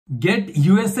Get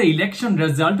USA election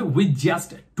result with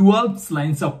just 12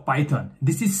 lines of Python.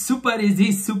 This is super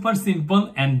easy, super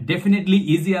simple, and definitely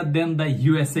easier than the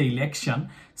USA election.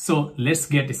 So let's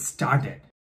get started.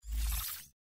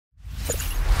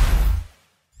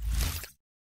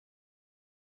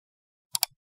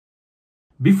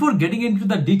 Before getting into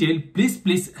the detail,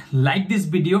 please like this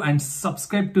video and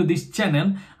subscribe to this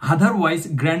channel. Otherwise,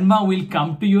 grandma will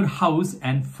come to your house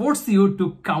and force you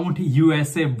to count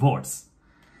USA votes.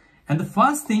 And the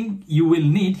first thing you will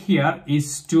need here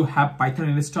is to have Python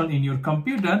installed in your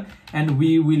computer, and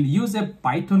we will use a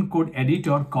Python code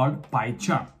editor called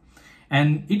PyCharm.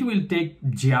 And it will take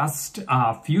just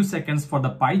a few seconds for the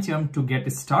PyCharm to get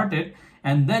started,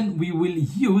 and then we will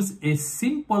use a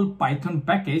simple Python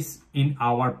package in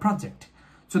our project.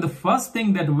 So the first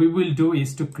thing that we will do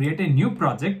is to create a new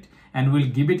project, and we'll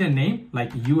give it a name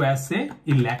like USA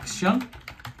election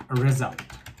result.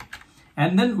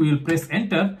 And then we will press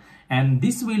enter. And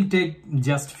this will take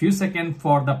just few seconds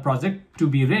for the project to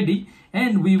be ready,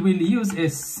 and we will use a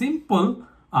simple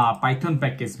Python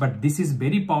package, but this is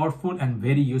very powerful and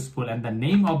very useful, and the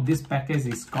name of this package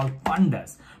is called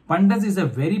pandas. Pandas is a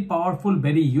very powerful,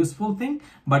 very useful thing,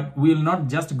 but we will not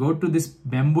just go to this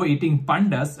bamboo eating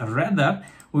pandas, rather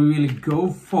we will go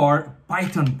for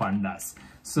Python pandas.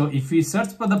 So if we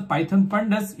search for the Python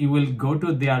pandas, you will go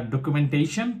to their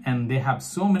documentation, and they have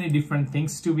so many different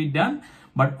things to be done.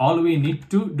 But all we need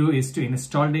to do is to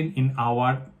install it in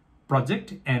our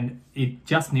project, and it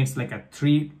just needs like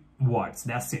 3 words.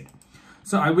 That's it.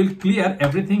 So I will clear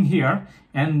everything here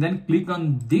and then click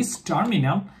on this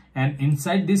terminal, and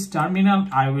inside this terminal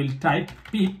I will type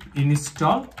pip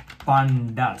install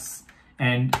pandas,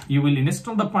 and you will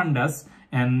install the pandas,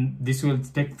 and this will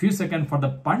take few seconds for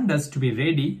the pandas to be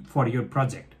ready for your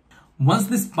project. Once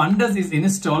this pandas is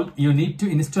installed, you need to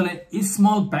install a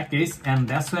small package, and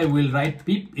that's why we'll write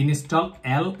pip install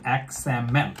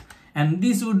lxml. And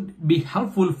this would be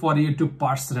helpful for you to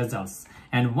parse results.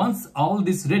 And once all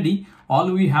this ready,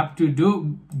 all we have to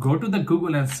do, go to the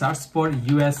Google and search for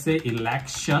USA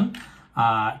election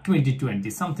 2020,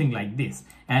 something like this.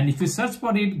 And if you search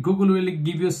for it, Google will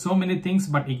give you so many things,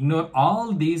 but ignore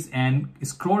all these and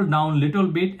scroll down a little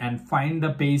bit and find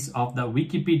the page of the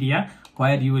Wikipedia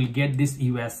where you will get this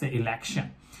USA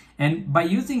election. And by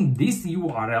using this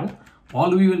URL,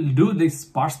 all we will do is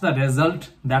parse the result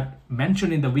that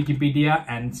mentioned in the Wikipedia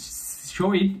and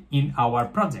show it in our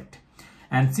project.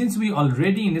 And since we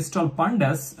already installed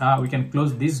pandas, we can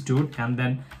close this dude and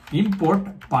then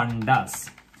import pandas.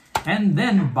 And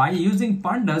then by using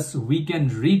pandas, we can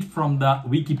read from the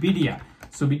Wikipedia.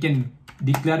 So we can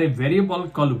declare a variable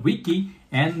called wiki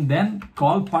and then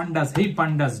call pandas, hey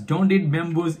pandas, don't eat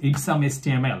bamboos, eat some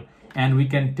HTML. And we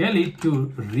can tell it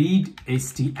to read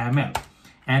HTML.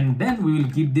 And then we will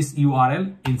give this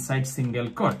URL inside single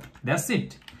quote. That's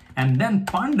it. And then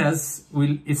pandas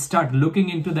will start looking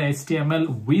into the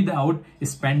HTML without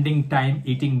spending time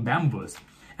eating bamboos.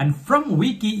 And from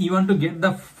wiki, you want to get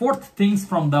the 4th things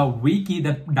from the wiki,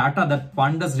 that data that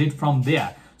pandas read from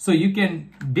there. So you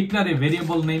can declare a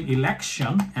variable name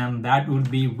election, and that would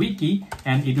be wiki,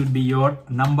 and it would be your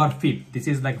number 5th. This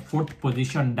is like 4th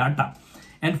position data.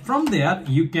 And from there,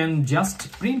 you can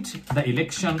just print the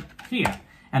election here.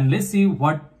 And let's see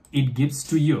what it gives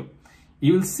to you.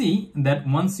 You will see that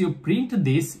once you print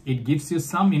this, it gives you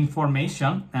some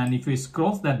information. And if you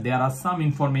scroll that, there are some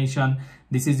information.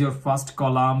 This is your first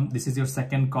column. This is your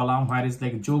second column, where is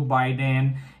like Joe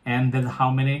Biden, and then how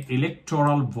many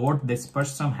electoral vote this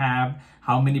person have,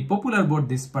 how many popular vote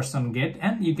this person get,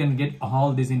 and you can get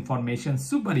all this information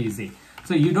super easy.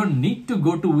 So you don't need to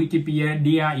go to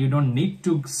Wikipedia. You don't need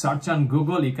to search on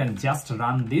Google. You can just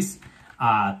run this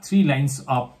 3 lines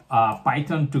of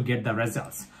Python to get the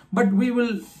results. But we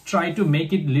will try to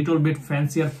make it little bit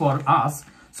fancier for us.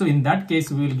 So in that case,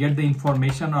 we will get the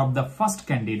information of the first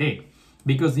candidate,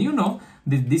 because you know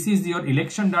this is your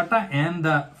election data, and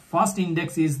the first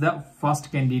index is the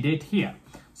first candidate here.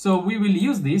 So we will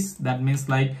use this. That means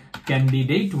like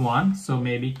candidate 1. So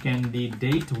maybe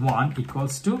candidate 1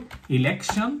 equals to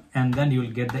election, and then you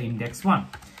will get the index 1.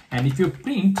 And if you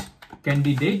print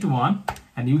candidate 1,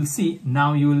 and you will see,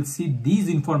 now you will see these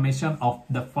information of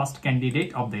the first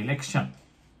candidate of the election.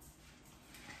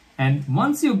 And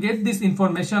once you get this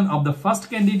information of the first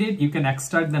candidate, you can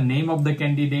extract the name of the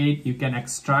candidate. You can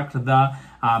extract the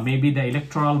maybe the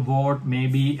electoral vote,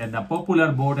 maybe the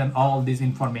popular vote, and all this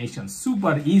information.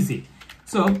 Super easy.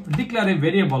 So declare a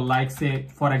variable like, say,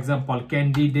 for example,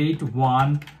 candidate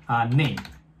 1 name.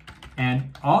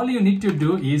 And all you need to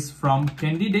do is from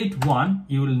candidate 1,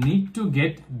 you will need to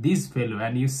get this value.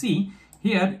 And you see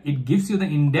here, it gives you the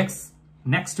index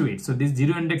next to it. So this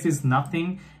 0 index is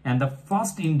nothing, and the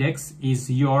first index is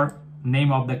your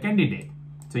name of the candidate.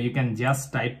 So you can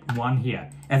just type 1 here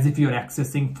as if you're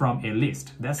accessing from a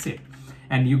list. That's it.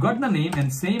 And you got the name,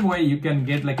 and same way you can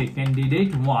get like a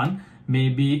candidate 1,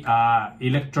 maybe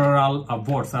electoral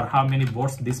votes, or how many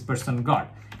votes this person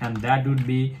got, and that would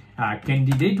be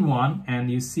candidate 1, and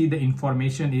you see the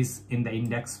information is in the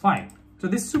index 5. So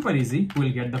this is super easy.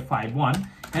 We'll get the 5-1,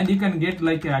 and you can get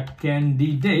like a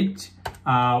candidate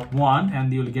 1,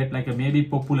 and you'll get like a maybe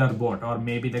popular vote, or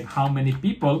maybe like how many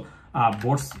people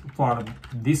votes for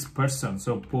this person.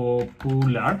 So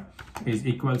popular is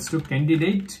equals to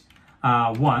candidate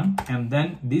 1, and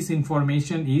then this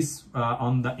information is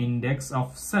on the index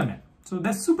of 7. So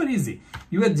that's super easy.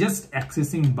 You are just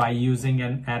accessing by using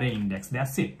an array index.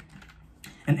 That's it.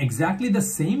 And exactly the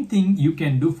same thing you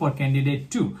can do for candidate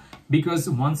 2, because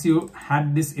once you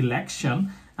had this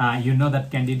election, you know that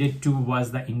candidate 2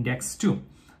 was the index 2.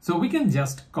 So we can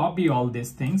just copy all these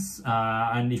things,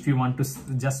 and if you want to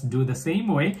just do the same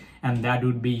way, and that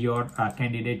would be your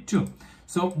candidate 2.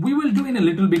 So we will do in a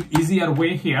little bit easier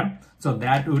way here. So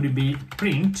that would be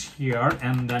print here,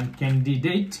 and then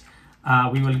candidate.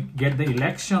 We will get the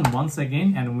election once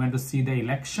again, and we want to see the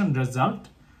election result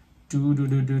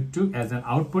 2 as an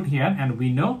output here, and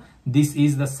we know this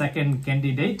is the second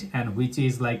candidate, and which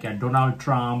is like a Donald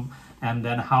Trump, and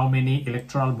then how many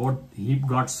electoral vote he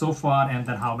got so far, and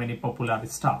then how many popular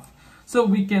stuff. So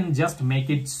we can just make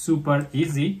it super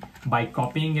easy by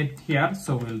copying it here.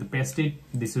 So we'll paste it.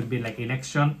 This would be like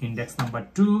election index number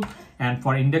 2, and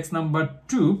for index number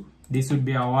 2, this would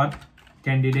be our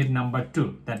candidate number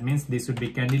 2. That means this would be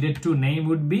candidate 2 name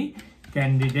would be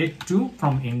candidate 2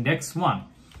 from index 1,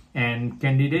 and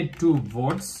candidate 2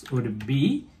 votes would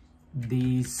be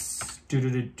this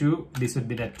 2. This would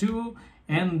be the 2,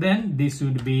 and then this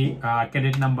would be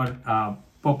candidate number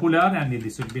popular, and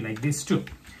this would be like this 2.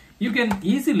 You can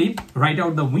easily write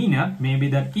out the winner, maybe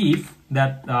that if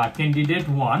that candidate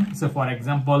 1, so for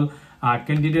example,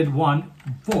 candidate 1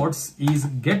 votes is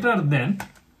greater than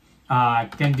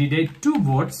candidate 2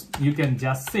 votes, you can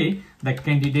just say that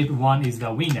candidate 1 is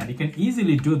the winner. You can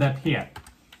easily do that here,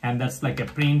 and that's like a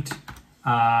print,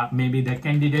 maybe the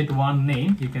candidate 1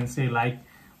 name, you can say like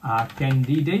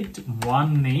candidate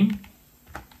 1 name,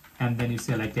 and then you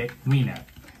say like a winner.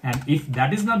 And if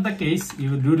that is not the case, you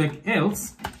will do like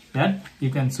else, that you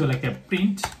can show like a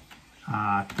print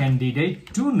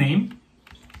candidate 2 name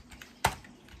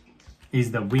is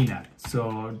the winner.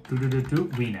 So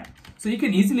 2 winner. So you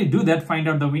can easily do that, find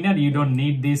out the winner. You don't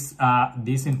need this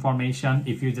this information.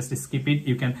 If you just skip it,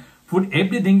 you can put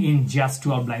everything in just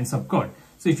 12 lines of code.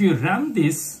 So if you run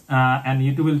this, and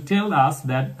it will tell us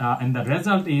that and the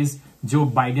result is Joe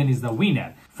Biden is the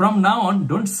winner. From now on,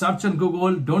 don't search on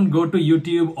Google, don't go to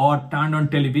YouTube or turn on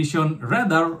television.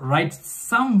 Rather, write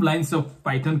some lines of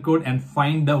Python code and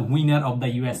find the winner of the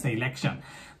USA election.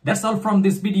 That's all from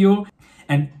this video.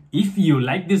 And if you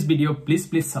like this video, please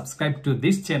subscribe to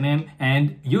this channel,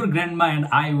 and your grandma and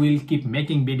I will keep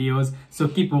making videos. So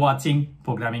keep watching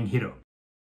Programming Hero.